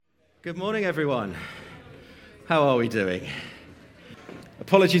Good morning, everyone. How are we doing?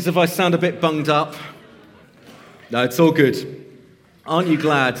 Apologies if I sound a bit bunged up. No, it's all good. Aren't you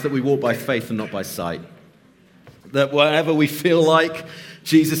glad that we walk by faith and not by sight? That wherever we feel like,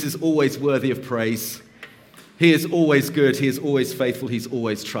 Jesus is always worthy of praise. He is always good. He is always faithful. He's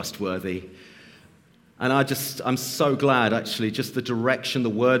always trustworthy. And I'm so glad, actually, just the direction, the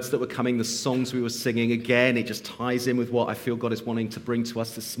words that were coming, the songs we were singing. Again, it just ties in with what I feel God is wanting to bring to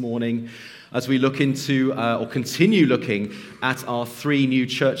us this morning as we look into, or continue looking at our three new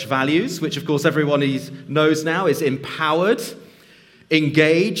church values, which, of course, everyone knows now is empowered,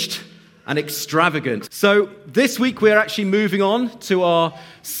 engaged, and extravagant. So this week, we're actually moving on to our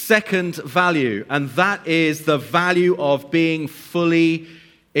second value, and that is the value of being fully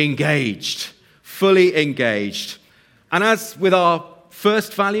engaged. Fully engaged. And as with our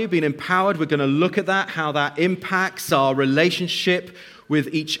first value, being empowered, we're going to look at that, how that impacts our relationship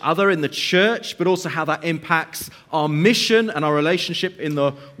with each other in the church, but also how that impacts our mission and our relationship in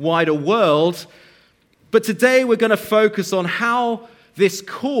the wider world. But today we're going to focus on how this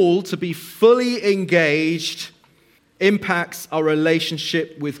call to be fully engaged impacts our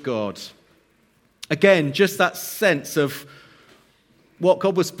relationship with God. Again, just that sense of what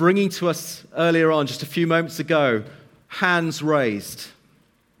God was bringing to us earlier on, just a few moments ago, hands raised,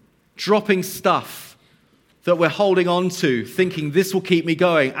 dropping stuff that we're holding on to, thinking this will keep me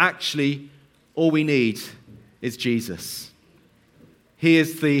going. Actually, all we need is Jesus. He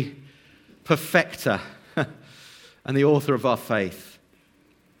is the perfecter and the author of our faith.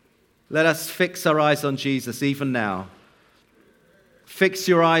 Let us fix our eyes on Jesus even now. Fix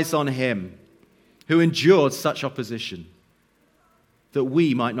your eyes on him who endured such opposition, that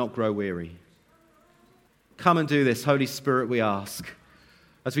we might not grow weary. Come and do this, Holy Spirit, we ask.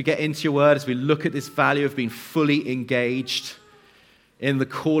 As we get into your word, as we look at this value of being fully engaged in the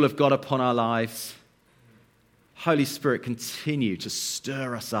call of God upon our lives, Holy Spirit, continue to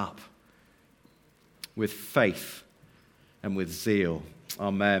stir us up with faith and with zeal.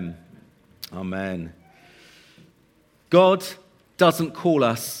 Amen. Amen. God doesn't call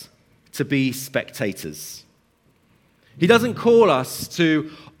us to be spectators. He doesn't call us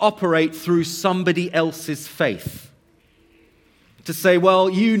to operate through somebody else's faith. To say, well,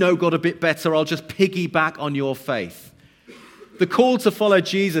 you know God a bit better, I'll just piggyback on your faith. The call to follow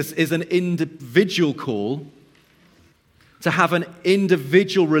Jesus is an individual call to have an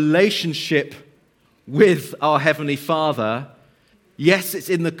individual relationship with our Heavenly Father. Yes, it's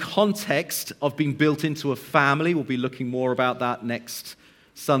in the context of being built into a family. We'll be looking more about that next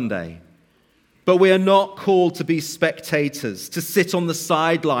Sunday. But we are not called to be spectators, to sit on the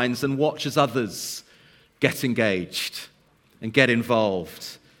sidelines and watch as others get engaged and get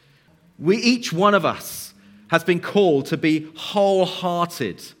involved. Each one of us has been called to be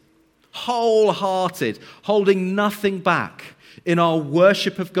wholehearted, holding nothing back in our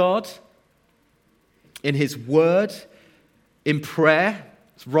worship of God, in his word, in prayer.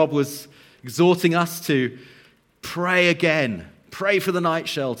 Rob was exhorting us to pray again, pray for the night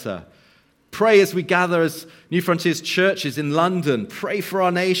shelter. Pray as we gather as New Frontiers churches in London. Pray for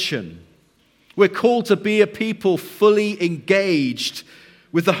our nation. We're called to be a people fully engaged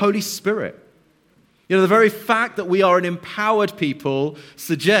with the Holy Spirit. You know, the very fact that we are an empowered people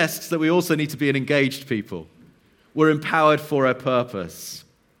suggests that we also need to be an engaged people. We're empowered for a purpose.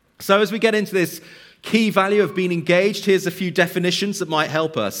 So as we get into this key value of being engaged, here's a few definitions that might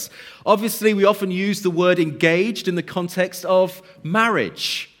help us. Obviously, we often use the word engaged in the context of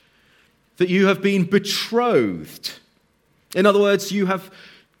marriage. That you have been betrothed. In other words, you have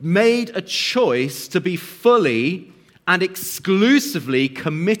made a choice to be fully and exclusively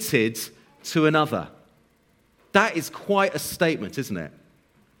committed to another. That is quite a statement, isn't it?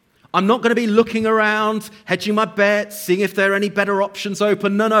 I'm not going to be looking around, hedging my bets, seeing if there are any better options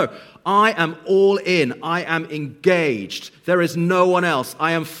open. No. I am all in. I am engaged. There is no one else.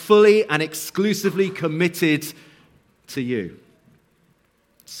 I am fully and exclusively committed to you.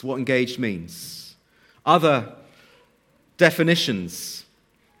 That's what engaged means. Other definitions: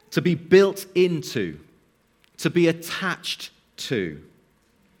 to be built into, to be attached to.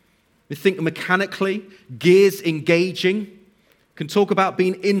 We think mechanically, gears engaging can talk about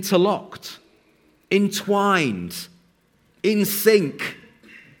being interlocked, entwined, in sync.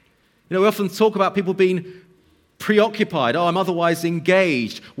 You know, we often talk about people being preoccupied. I'm otherwise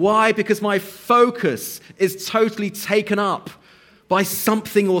engaged. Why? Because my focus is totally taken up by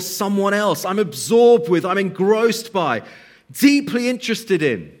something or someone else. I'm absorbed with, I'm engrossed by, deeply interested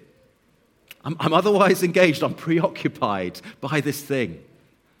in. I'm otherwise engaged. I'm preoccupied by this thing.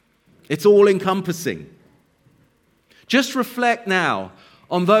 It's all encompassing. Just reflect now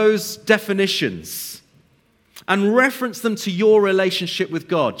on those definitions and reference them to your relationship with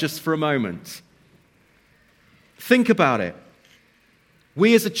God just for a moment. Think about it.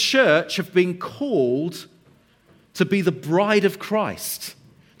 We as a church have been called to be the bride of Christ.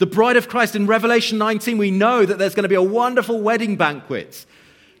 The bride of Christ. In Revelation 19, we know that there's going to be a wonderful wedding banquet,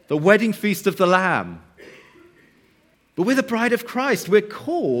 the wedding feast of the Lamb. But we're the bride of Christ. We're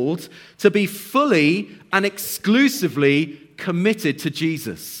called to be fully and exclusively committed to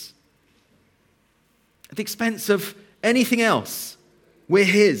Jesus. At the expense of anything else, we're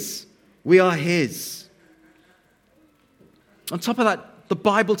His. We are His. On top of that, the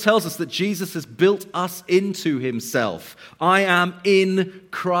Bible tells us that Jesus has built us into Himself. I am in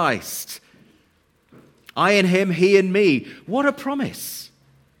Christ. I in Him, He in me. What a promise.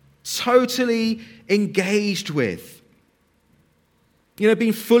 Totally engaged with. You know,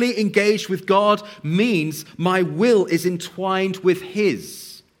 being fully engaged with God means my will is entwined with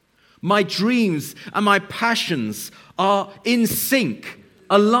His. My dreams and my passions are in sync,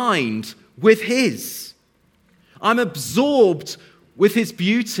 aligned with His. I'm absorbed with His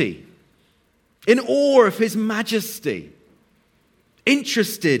beauty, in awe of His majesty,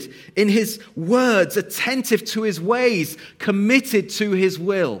 interested in His words, attentive to His ways, committed to His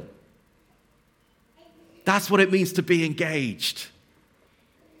will. That's what it means to be engaged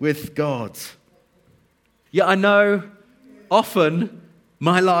with God. Yet I know often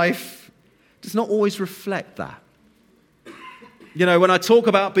my life does not always reflect that. You know, when I talk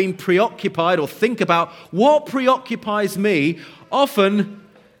about being preoccupied or think about what preoccupies me, often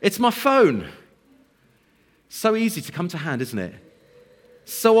it's my phone. So easy to come to hand, isn't it?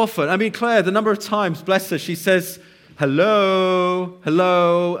 So often. I mean, Claire, the number of times, bless her, she says, hello,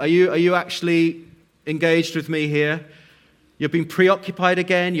 are you actually engaged with me here? You've been preoccupied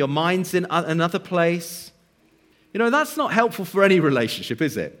again, your mind's in another place. You know, that's not helpful for any relationship,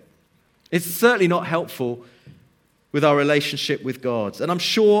 is it? It's certainly not helpful with our relationship with God. And I'm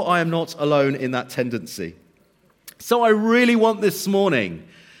sure I am not alone in that tendency. So I really want this morning,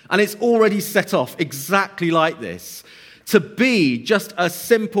 and it's already set off exactly like this, to be just a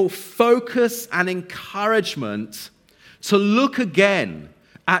simple focus and encouragement to look again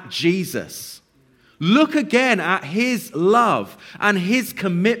at Jesus. Look again at His love and His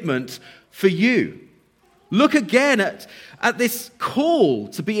commitment for you. Look again at this call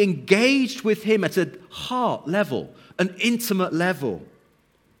to be engaged with Him at a heart level, an intimate level,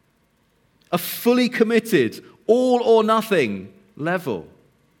 a fully committed, all or nothing level.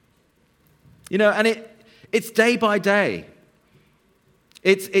 You know, and it's day by day.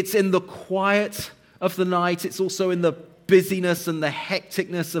 It's in the quiet of the night. It's also in the busyness and the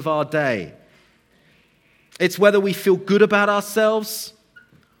hecticness of our day. It's whether we feel good about ourselves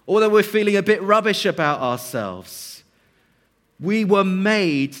or whether we're feeling a bit rubbish about ourselves. We were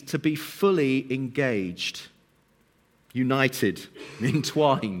made to be fully engaged, united,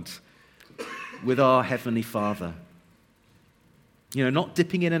 entwined with our Heavenly Father. You know, not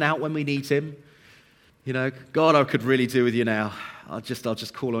dipping in and out when we need Him. You know, God, I could really do with you now. I'll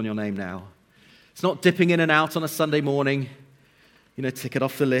just call on your name now. It's not dipping in and out on a Sunday morning. You know, tick it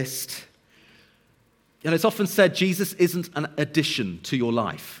off the list. And it's often said Jesus isn't an addition to your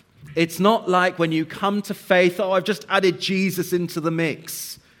life. It's not like when you come to faith, oh, I've just added Jesus into the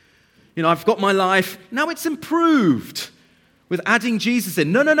mix. You know, I've got my life, now it's improved with adding Jesus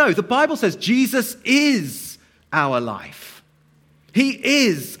in. No. The Bible says Jesus is our life. He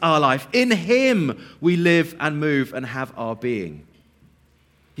is our life. In Him we live and move and have our being.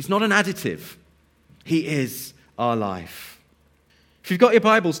 He's not an additive. He is our life. If you've got your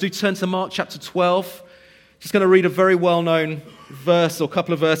Bibles, do turn to Mark chapter 12. Just going to read a very well-known verse, or a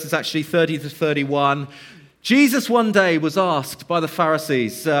couple of verses actually, 30 to 31. Jesus one day was asked by the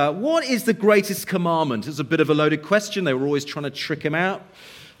Pharisees, what is the greatest commandment? It was a bit of a loaded question. They were always trying to trick Him out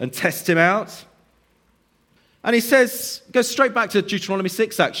and test Him out. And He says, goes straight back to Deuteronomy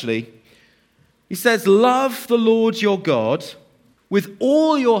 6 actually. He says, love the Lord your God with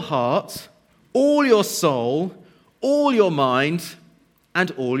all your heart, all your soul, all your mind,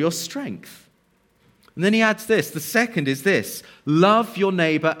 and all your strength. And then He adds this, the second is this, love your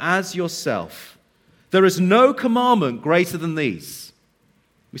neighbor as yourself. There is no commandment greater than these.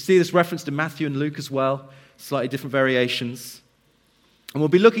 We see this referenced in Matthew and Luke as well, slightly different variations. And we'll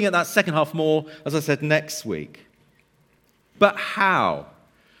be looking at that second half more, as I said, next week. But how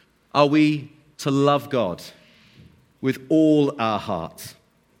are we to love God with all our heart,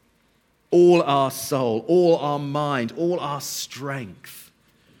 all our soul, all our mind, all our strength?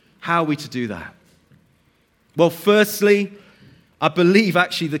 How are we to do that? Well, firstly, I believe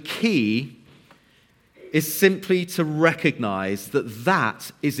actually the key is simply to recognize that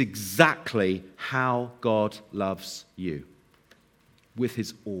that is exactly how God loves you. With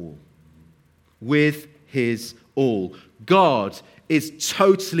his all. With his all. God is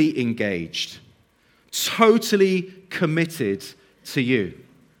totally engaged, totally committed to you.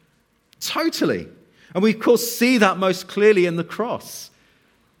 Totally. And we, of course, see that most clearly in the cross.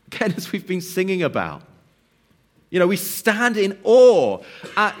 Again, as we've been singing about. You know, we stand in awe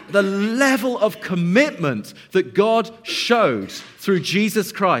at the level of commitment that God showed through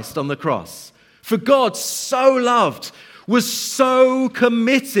Jesus Christ on the cross. For God so loved, was so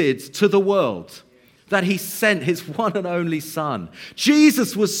committed to the world that he sent his one and only Son.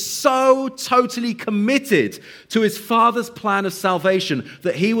 Jesus was so totally committed to his Father's plan of salvation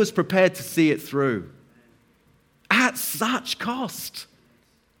that he was prepared to see it through. At such cost.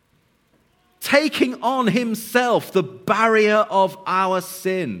 Taking on himself the barrier of our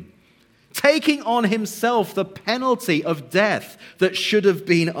sin. Taking on himself the penalty of death that should have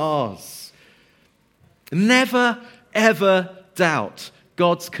been ours. Never, ever doubt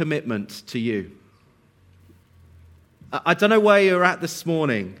God's commitment to you. I don't know where you're at this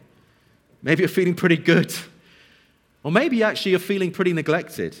morning. Maybe you're feeling pretty good. Or maybe actually you're feeling pretty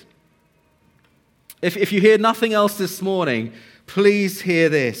neglected. If you hear nothing else this morning, please hear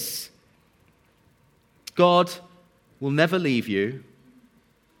this. God will never leave you,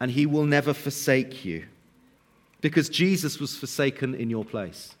 and he will never forsake you, because Jesus was forsaken in your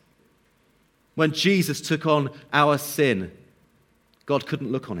place. When Jesus took on our sin, God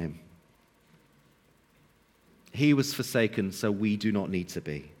couldn't look on him. He was forsaken, so we do not need to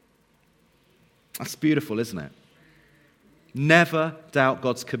be. That's beautiful, isn't it? Never doubt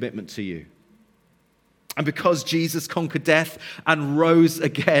God's commitment to you. And because Jesus conquered death and rose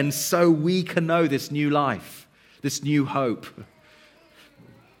again, so we can know this new life, this new hope,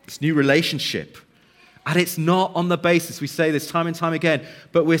 this new relationship. And it's not on the basis, we say this time and time again,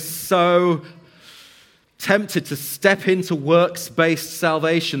 but we're so tempted to step into works-based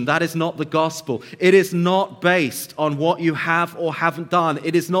salvation. That is not the gospel. It is not based on what you have or haven't done.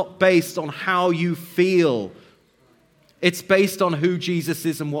 It is not based on how you feel. It's based on who Jesus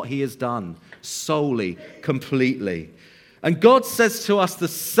is and what he has done. Solely, completely. And God says to us the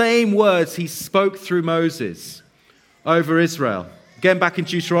same words he spoke through Moses over Israel. Again, back in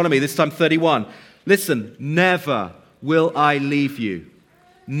Deuteronomy, this time 31. Listen, never will I leave you.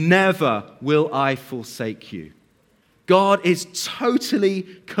 Never will I forsake you. God is totally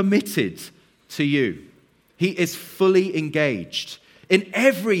committed to you. He is fully engaged in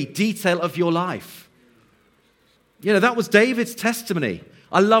every detail of your life. You know, that was David's testimony.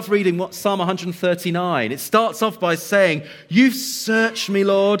 I love reading what Psalm 139. It starts off by saying, "You've searched me,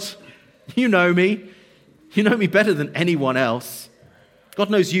 Lord. You know me. You know me better than anyone else." God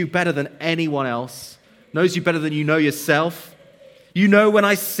knows you better than anyone else. Knows you better than you know yourself. You know when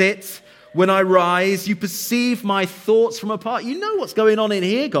I sit, when I rise. You perceive my thoughts from apart. You know what's going on in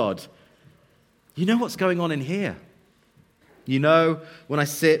here, God. You know what's going on in here. You know when I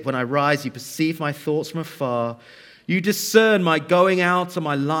sit, when I rise. You perceive my thoughts from afar. You discern my going out and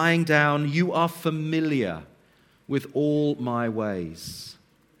my lying down. You are familiar with all my ways.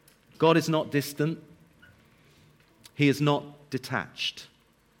 God is not distant. He is not detached.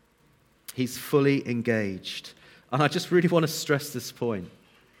 He's fully engaged. And I just really want to stress this point,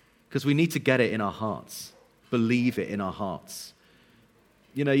 because we need to get it in our hearts, believe it in our hearts.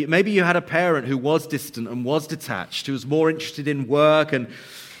 You know, maybe you had a parent who was distant and was detached, who was more interested in work and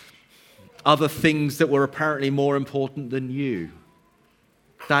other things that were apparently more important than you.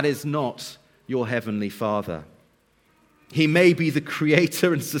 That is not your heavenly Father. He may be the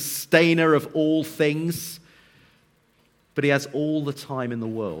creator and sustainer of all things, but he has all the time in the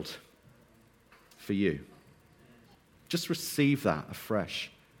world for you. Just receive that afresh.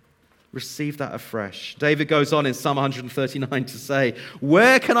 Receive that afresh. David goes on in Psalm 139 to say,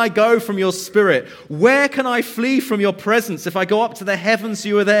 "Where can I go from your spirit? Where can I flee from your presence? If I go up to the heavens,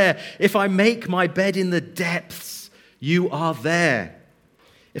 you are there. If I make my bed in the depths, you are there.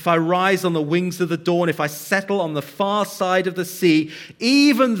 If I rise on the wings of the dawn, if I settle on the far side of the sea,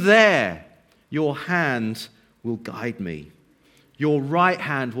 even there your hand will guide me. Your right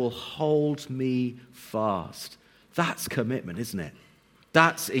hand will hold me fast." That's commitment, isn't it?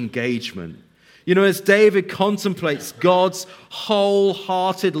 That's engagement. You know, as David contemplates God's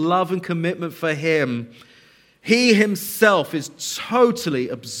wholehearted love and commitment for him, he himself is totally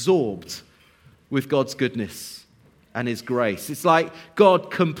absorbed with God's goodness and his grace. It's like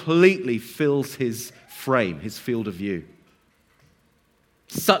God completely fills his frame, his field of view.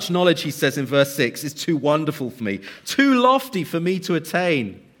 Such knowledge, he says in verse 6, is too wonderful for me, too lofty for me to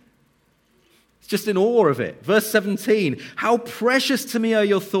attain. It's just in awe of it. Verse 17, how precious to me are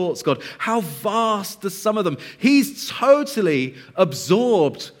your thoughts, God. How vast the sum of them. He's totally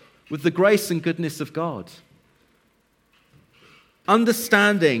absorbed with the grace and goodness of God.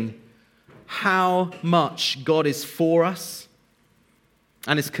 Understanding how much God is for us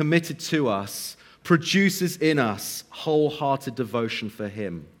and is committed to us produces in us wholehearted devotion for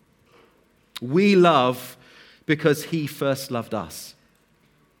him. We love because he first loved us.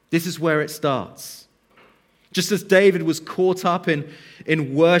 This is where it starts. Just as David was caught up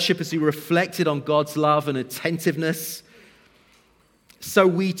in worship as he reflected on God's love and attentiveness, so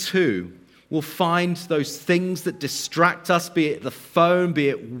we too will find those things that distract us, be it the phone, be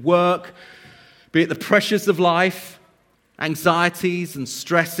it work, be it the pressures of life, anxieties and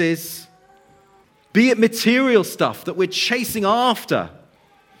stresses, be it material stuff that we're chasing after.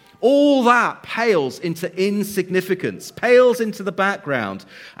 All that pales into insignificance, pales into the background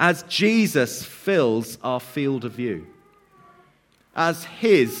as Jesus fills our field of view, as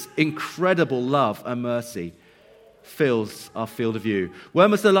his incredible love and mercy fills our field of view. When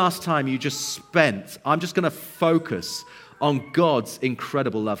was the last time you just spent, I'm just going to focus on God's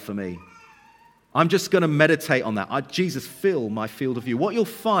incredible love for me? I'm just going to meditate on that. Jesus, fill my field of view. What you'll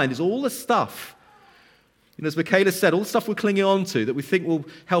find is all the stuff, as Michaela said, all the stuff we're clinging on to that we think will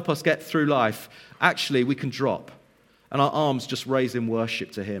help us get through life, actually we can drop and our arms just raise in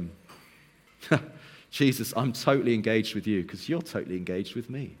worship to him. Jesus, I'm totally engaged with you because you're totally engaged with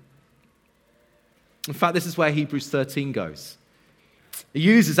me. In fact, this is where Hebrews 13 goes.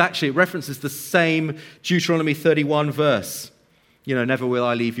 It references the same Deuteronomy 31 verse. Never will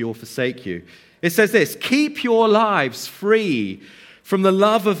I leave you or forsake you. It says this, keep your lives free from the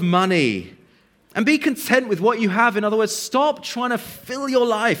love of money and be content with what you have. In other words, stop trying to fill your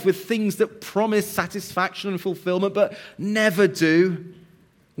life with things that promise satisfaction and fulfillment, but never do.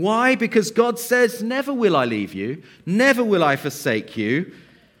 Why? Because God says, never will I leave you, never will I forsake you.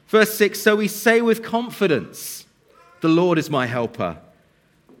 Verse 6, so we say with confidence, the Lord is my helper.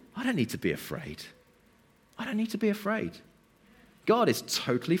 I don't need to be afraid. I don't need to be afraid. God is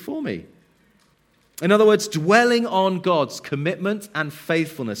totally for me. In other words, dwelling on God's commitment and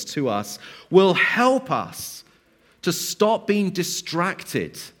faithfulness to us will help us to stop being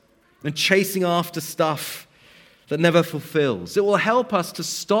distracted and chasing after stuff that never fulfills. It will help us to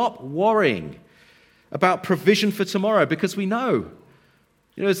stop worrying about provision for tomorrow because we know,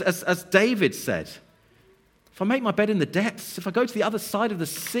 as David said, if I make my bed in the depths, if I go to the other side of the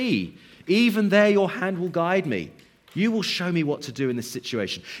sea, even there your hand will guide me. You will show me what to do in this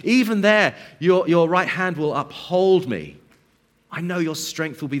situation. Even there, your right hand will uphold me. I know your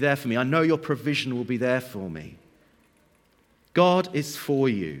strength will be there for me. I know your provision will be there for me. God is for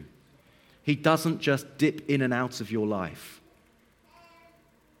you. He doesn't just dip in and out of your life.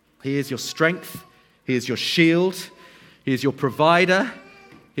 He is your strength. He is your shield. He is your provider.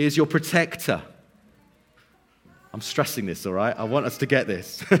 He is your protector. I'm stressing this, all right? I want us to get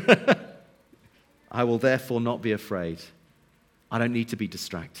this. I will therefore not be afraid. I don't need to be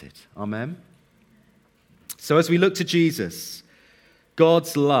distracted. Amen? So as we look to Jesus,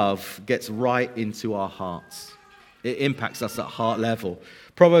 God's love gets right into our hearts. It impacts us at heart level.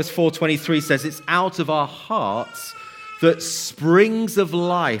 Proverbs 4:23 says, it's out of our hearts that springs of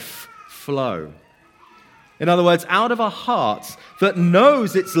life flow. In other words, out of our hearts that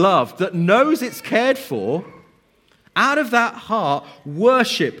knows it's loved, that knows it's cared for, out of that heart,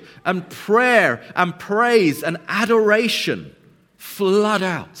 worship and prayer and praise and adoration flood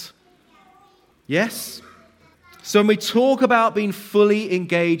out. Yes? So when we talk about being fully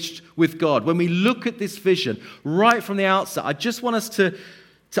engaged with God, when we look at this vision right from the outset, I just want us to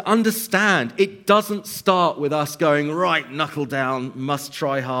understand it doesn't start with us going, right, knuckle down, must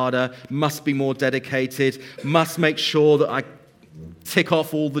try harder, must be more dedicated, must make sure that I tick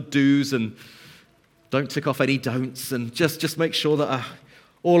off all the do's and don't tick off any don'ts, and just make sure that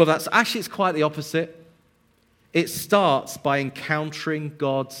all of that. So actually, it's quite the opposite. It starts by encountering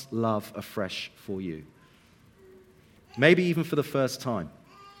God's love afresh for you. Maybe even for the first time,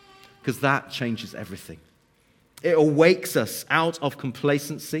 because that changes everything. It awakes us out of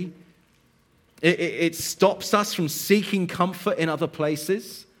complacency. It stops us from seeking comfort in other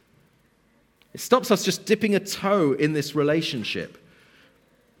places. It stops us just dipping a toe in this relationship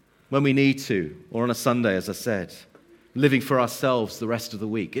when we need to, or on a Sunday, as I said, living for ourselves the rest of the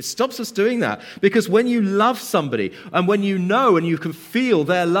week. It stops us doing that because when you love somebody and when you know and you can feel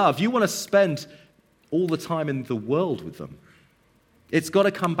their love, you want to spend all the time in the world with them. It's got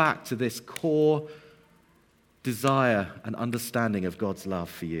to come back to this core desire and understanding of God's love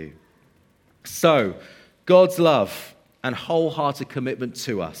for you. So, God's love and wholehearted commitment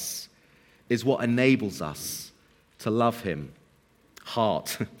to us is what enables us to love him.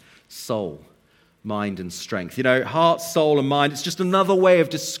 Heart, soul, mind, and strength. You know, heart, soul, and mind, it's just another way of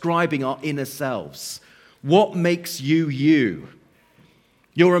describing our inner selves. What makes you you?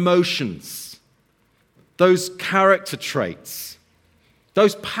 Your emotions, those character traits,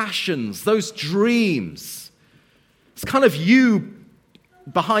 those passions, those dreams. It's kind of you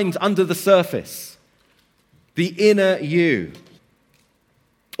under the surface, the inner you.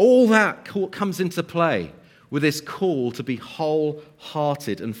 All that comes into play with this call to be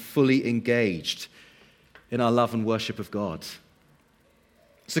wholehearted and fully engaged in our love and worship of God.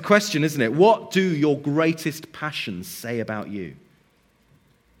 It's a question, isn't it? What do your greatest passions say about you?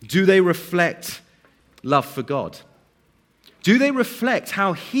 Do they reflect love for God? Do they reflect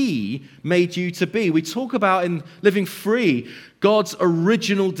how he made you to be? We talk about in Living Free, God's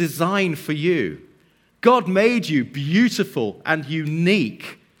original design for you. God made you beautiful and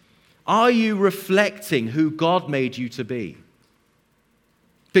unique. Are you reflecting who God made you to be?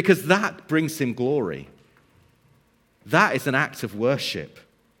 Because that brings him glory. That is an act of worship.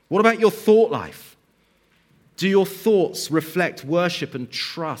 What about your thought life? Do your thoughts reflect worship and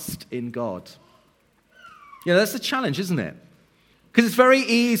trust in God? You know, that's the challenge, isn't it? Because it's very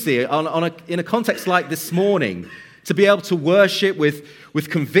easy in a context like this morning to be able to worship with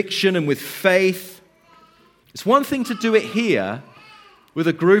conviction and with faith. It's one thing to do it here with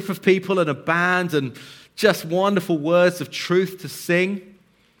a group of people and a band and just wonderful words of truth to sing.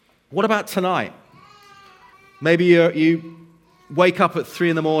 What about tonight? Maybe you wake up at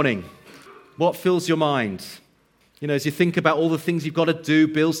 3 a.m. What fills your mind? You know, as you think about all the things you've got to do,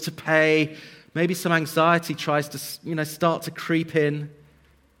 bills to pay, maybe some anxiety tries to, start to creep in.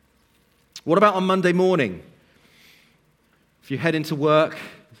 What about on Monday morning? If you head into work,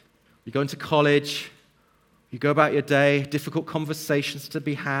 you go into college, you go about your day, difficult conversations to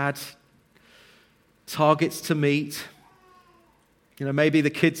be had, targets to meet. You know, maybe the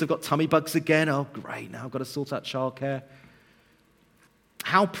kids have got tummy bugs again. Oh, great, now I've got to sort out childcare.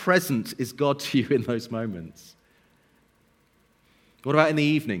 How present is God to you in those moments? What about in the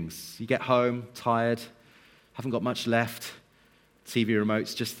evenings? You get home, tired, haven't got much left, TV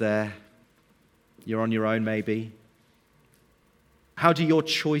remote's just there, you're on your own maybe. How do your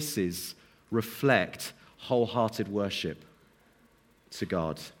choices reflect wholehearted worship to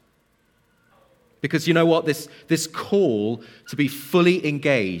God? Because you know what? This call to be fully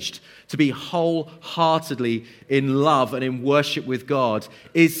engaged, to be wholeheartedly in love and in worship with God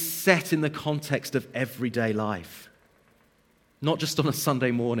is set in the context of everyday life. Not just on a Sunday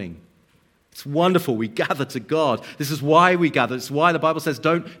morning. It's wonderful. We gather to God. This is why we gather. It's why the Bible says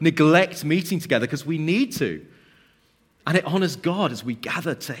don't neglect meeting together, because we need to. And it honors God as we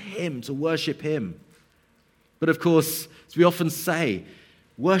gather to him, to worship him. But of course, as we often say,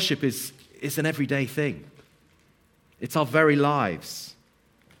 worship is an everyday thing. It's our very lives.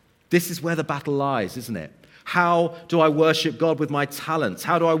 This is where the battle lies, isn't it? How do I worship God with my talents?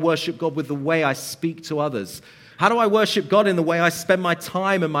 How do I worship God with the way I speak to others? How do I worship God in the way I spend my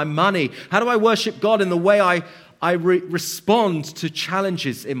time and my money? How do I worship God in the way I respond to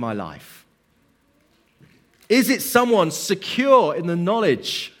challenges in my life? Is it someone secure in the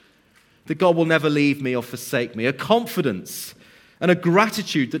knowledge that God will never leave me or forsake me? A confidence and a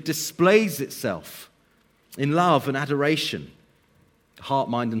gratitude that displays itself in love and adoration, heart,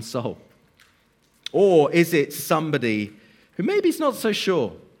 mind, and soul? Or is it somebody who maybe is not so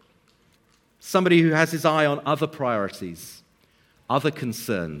sure? Somebody who has his eye on other priorities, other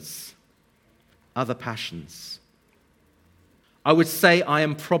concerns, other passions. I would say I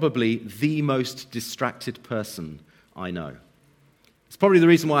am probably the most distracted person I know. It's probably the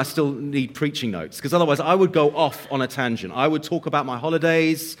reason why I still need preaching notes, because otherwise I would go off on a tangent. I would talk about my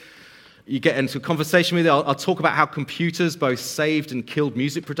holidays. You get into a conversation with me, I'll talk about how computers both saved and killed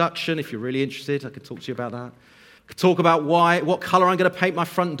music production. If you're really interested, I could talk to you about that. I could talk about what color I'm going to paint my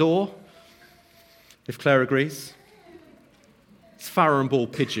front door. If Claire agrees. It's Farrow and Ball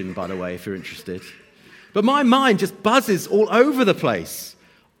pigeon, by the way, if you're interested. But my mind just buzzes all over the place.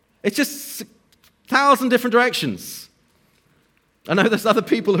 It's just 1,000 different directions. I know there's other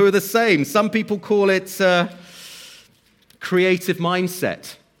people who are the same. Some people call it creative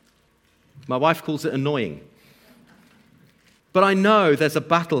mindset. My wife calls it annoying. But I know there's a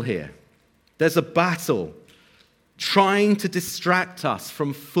battle here. There's a battle trying to distract us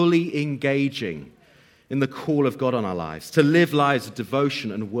from fully engaging in the call of God on our lives, to live lives of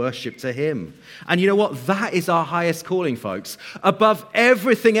devotion and worship to him. And you know what? That is our highest calling, folks. Above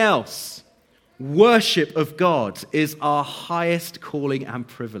everything else, worship of God is our highest calling and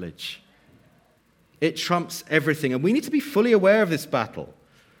privilege. It trumps everything. And we need to be fully aware of this battle.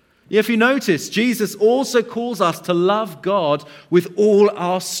 If you notice, Jesus also calls us to love God with all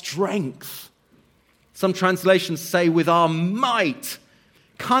our strength. Some translations say with our might.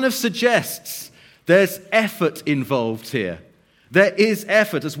 Kind of suggests there's effort involved here. There is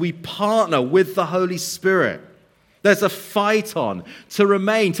effort as we partner with the Holy Spirit. There's a fight on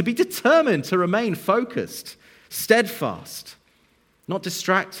to be determined to remain focused, steadfast, not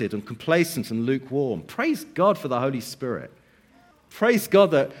distracted and complacent and lukewarm. Praise God for the Holy Spirit. Praise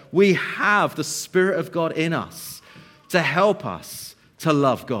God that we have the Spirit of God in us to help us to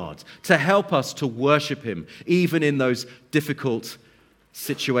love God, to help us to worship Him, even in those difficult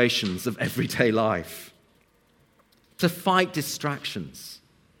situations of everyday life. To fight distractions.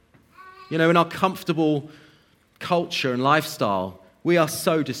 You know, in our comfortable culture and lifestyle, we are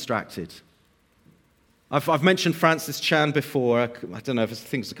so distracted. I've mentioned Francis Chan before. I don't know, I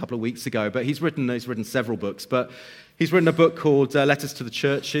think it was a couple of weeks ago, but he's written several books. But he's written a book called Letters to the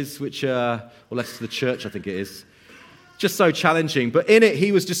Churches, or Letters to the Church, I think it is. Just so challenging. But in it,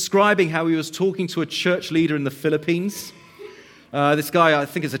 he was describing how he was talking to a church leader in the Philippines. This guy, I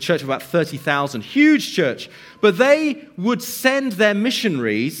think, is a church of about 30,000, huge church. But they would send their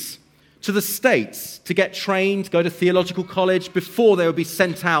missionaries to the States to get trained, go to theological college before they would be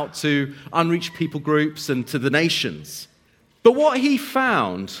sent out to unreached people groups and to the nations. But what he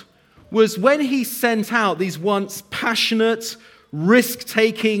found was when he sent out these once passionate,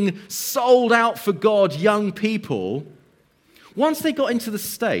 risk-taking, sold out for God young people, once they got into the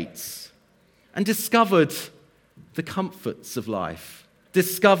States and discovered the comforts of life,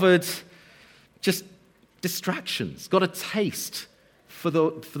 discovered just distractions, got a taste for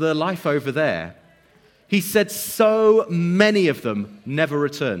the life over there, he said so many of them never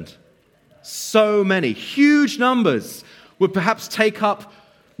returned. So many, huge numbers would perhaps take up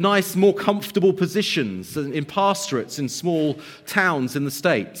nice, more comfortable positions in pastorates in small towns in the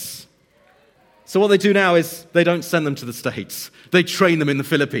States. So what they do now is they don't send them to the States. They train them in the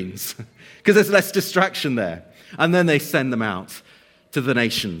Philippines because there's less distraction there. And then they send them out to the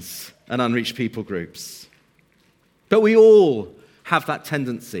nations and unreached people groups. But we all have that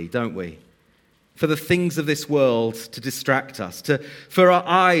tendency, don't we? For the things of this world to distract us, for our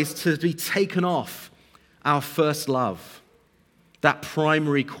eyes to be taken off our first love, that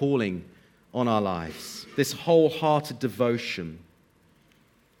primary calling on our lives, this wholehearted devotion.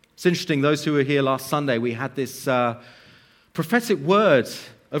 It's interesting, those who were here last Sunday, we had this prophetic word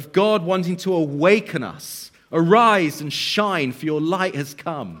of God wanting to awaken us. Arise and shine, for your light has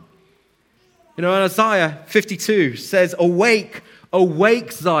come. You know, Isaiah 52 says, awake,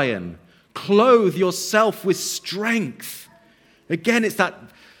 awake, Zion. Clothe yourself with strength. Again, it's that,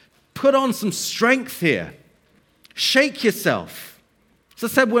 put on some strength here. Shake yourself. As I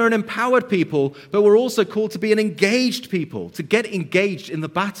said, we're an empowered people, but we're also called to be an engaged people, to get engaged in the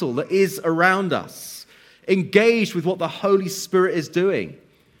battle that is around us. Engaged with what the Holy Spirit is doing.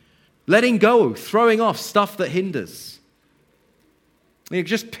 Letting go, throwing off stuff that hinders. You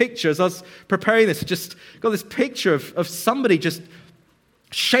just picture, as I was preparing this, I just got this picture of somebody just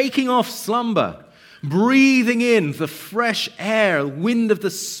shaking off slumber, breathing in the fresh air, wind of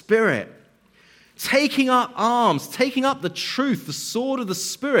the Spirit, taking up arms, taking up the truth, the sword of the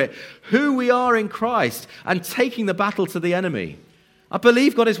Spirit, who we are in Christ, and taking the battle to the enemy. I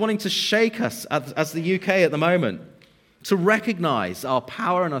believe God is wanting to shake us as the UK at the moment, to recognize our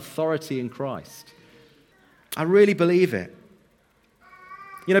power and authority in Christ. I really believe it.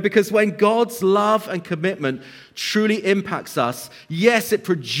 You know, because when God's love and commitment truly impacts us, yes, it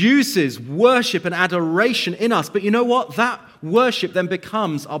produces worship and adoration in us. But you know what? That worship then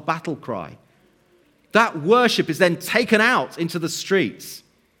becomes our battle cry. That worship is then taken out into the streets.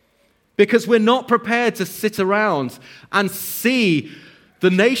 Because we're not prepared to sit around and see the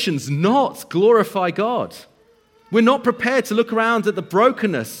nations not glorify God. We're not prepared to look around at the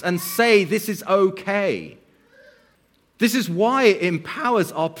brokenness and say, this is okay. This is why it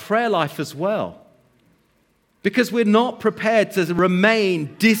empowers our prayer life as well. Because we're not prepared to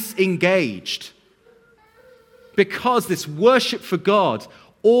remain disengaged. Because this worship for God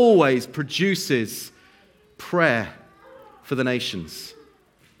always produces prayer for the nations.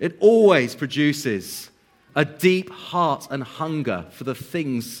 It always produces a deep heart and hunger for the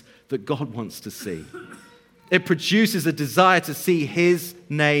things that God wants to see. It produces a desire to see His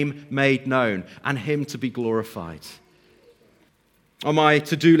name made known and Him to be glorified. On my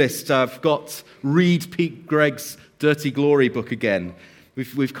to-do list, I've got read Pete Gregg's Dirty Glory book again.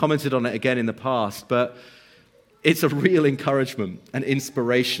 We've commented on it again in the past, but it's a real encouragement and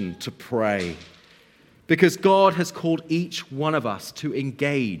inspiration to pray. Because God has called each one of us to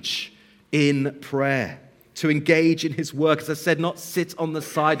engage in prayer, to engage in his work. As I said, not sit on the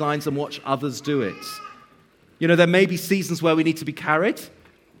sidelines and watch others do it. You know, there may be seasons where we need to be carried,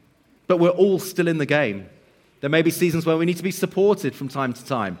 but we're all still in the game. There may be seasons where we need to be supported from time to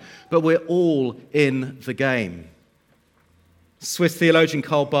time, but we're all in the game. Swiss theologian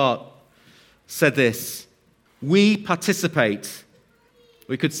Karl Barth said this: we participate,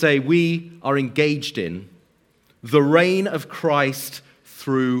 we could say we are engaged in, the reign of Christ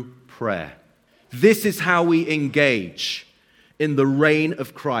through prayer. This is how we engage in the reign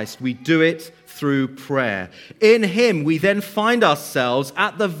of Christ. We do it through prayer. In him, we then find ourselves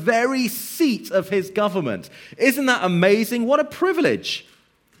at the very seat of his government. Isn't that amazing? What a privilege.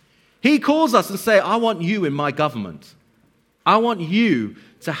 He calls us and says, I want you in my government. I want you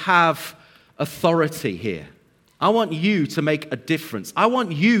to have authority here. I want you to make a difference. I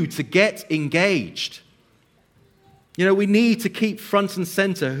want you to get engaged. You know, we need to keep front and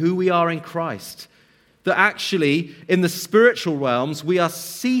center who we are in Christ. That actually, in the spiritual realms, we are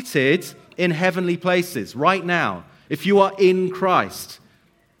seated in heavenly places right now. If you are in Christ,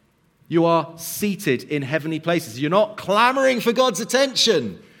 you are seated in heavenly places. You're not clamoring for God's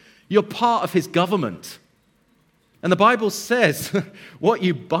attention. You're part of his government. And the Bible says, what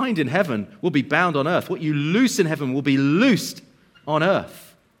you bind in heaven will be bound on earth. What you loose in heaven will be loosed on earth.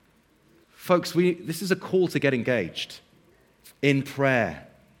 Folks, this is a call to get engaged in prayer,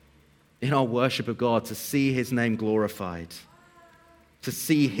 in our worship of God, to see his name glorified, to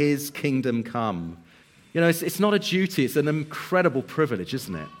see his kingdom come. You know, it's not a duty, it's an incredible privilege,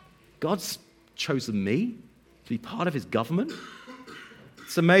 isn't it? God's chosen me to be part of his government.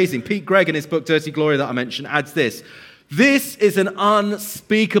 It's amazing. Pete Greig, in his book Dirty Glory that I mentioned, adds this: this is an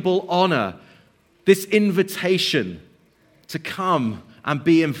unspeakable honor, this invitation to come and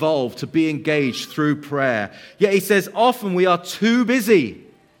be involved, to be engaged through prayer. Yet he says often we are too busy,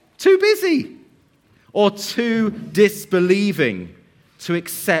 or too disbelieving to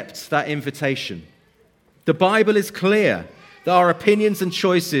accept that invitation. The Bible is clear that our opinions and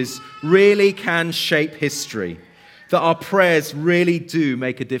choices really can shape history, that our prayers really do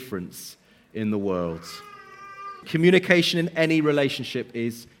make a difference in the world. Communication in any relationship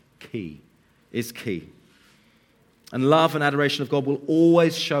is key. And love and adoration of God will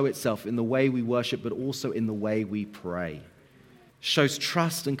always show itself in the way we worship, but also in the way we pray. Shows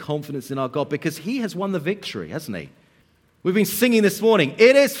trust and confidence in our God because he has won the victory, hasn't he? We've been singing this morning,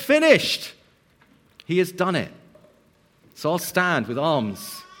 it is finished. He has done it. So I'll stand with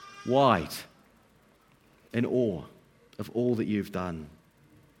arms wide in awe of all that you've done.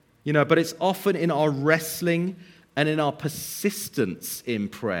 You know, but it's often in our wrestling and in our persistence in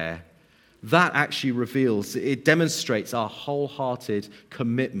prayer that actually reveals, it demonstrates our wholehearted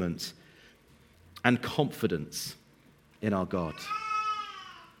commitment and confidence in our God.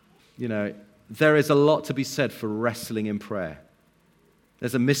 You know, there is a lot to be said for wrestling in prayer.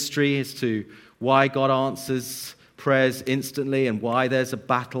 There's a mystery as to why God answers prayers instantly and why there's a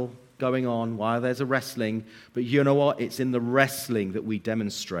battle going on, why there's a wrestling. But you know what? It's in the wrestling that we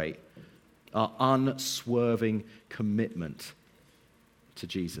demonstrate our unswerving commitment to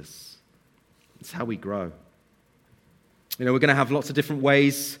Jesus. It's how we grow. You know, we're going to have lots of different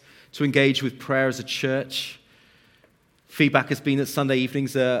ways to engage with prayer as a church. Feedback has been that Sunday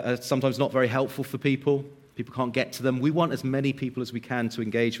evenings are sometimes not very helpful for people. People can't get to them. We want as many people as we can to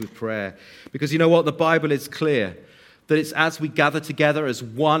engage with prayer. Because you know what? The Bible is clear that it's as we gather together as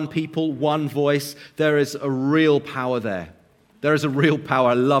one people, one voice, there is a real power there. There is a real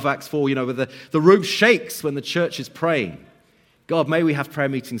power. I love Acts 4, you know, where the room shakes when the church is praying. God, may we have prayer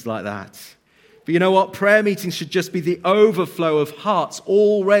meetings like that. But you know what? Prayer meetings should just be the overflow of hearts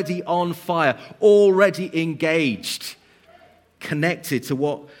already on fire, already engaged, connected to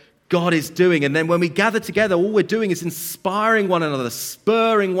what God is doing. And then when we gather together, all we're doing is inspiring one another,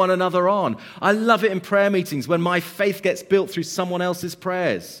 spurring one another on. I love it in prayer meetings when my faith gets built through someone else's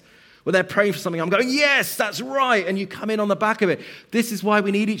prayers. When they're praying for something, I'm going, yes, that's right. And you come in on the back of it. This is why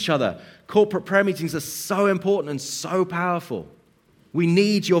we need each other. Corporate prayer meetings are so important and so powerful. We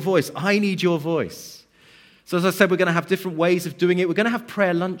need your voice. I need your voice. So as I said, we're going to have different ways of doing it. We're going to have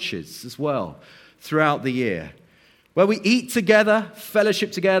prayer lunches as well throughout the year, where we eat together,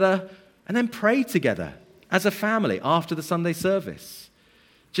 fellowship together, and then pray together as a family after the Sunday service.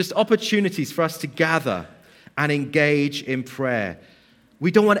 Just opportunities for us to gather and engage in prayer.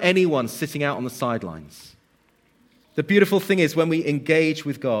 We don't want anyone sitting out on the sidelines. The beautiful thing is when we engage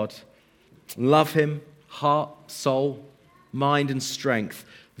with God, love him, heart, soul, mind, and strength,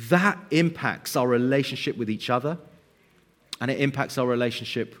 that impacts our relationship with each other, and it impacts our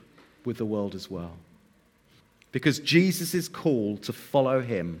relationship with the world as well. Because Jesus' call to follow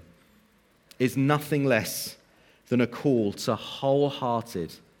him is nothing less than a call to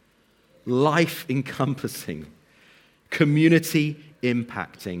wholehearted, life-encompassing,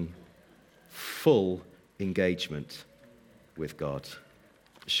 community-impacting, full engagement with God.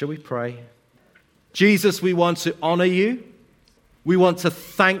 Shall we pray? Jesus, we want to honor you. We want to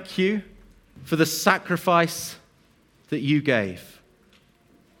thank you for the sacrifice that you gave.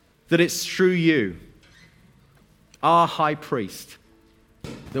 That it's through you, our high priest,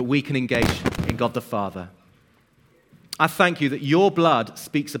 that we can engage in God the Father. I thank you that your blood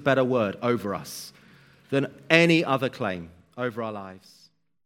speaks a better word over us than any other claim over our lives.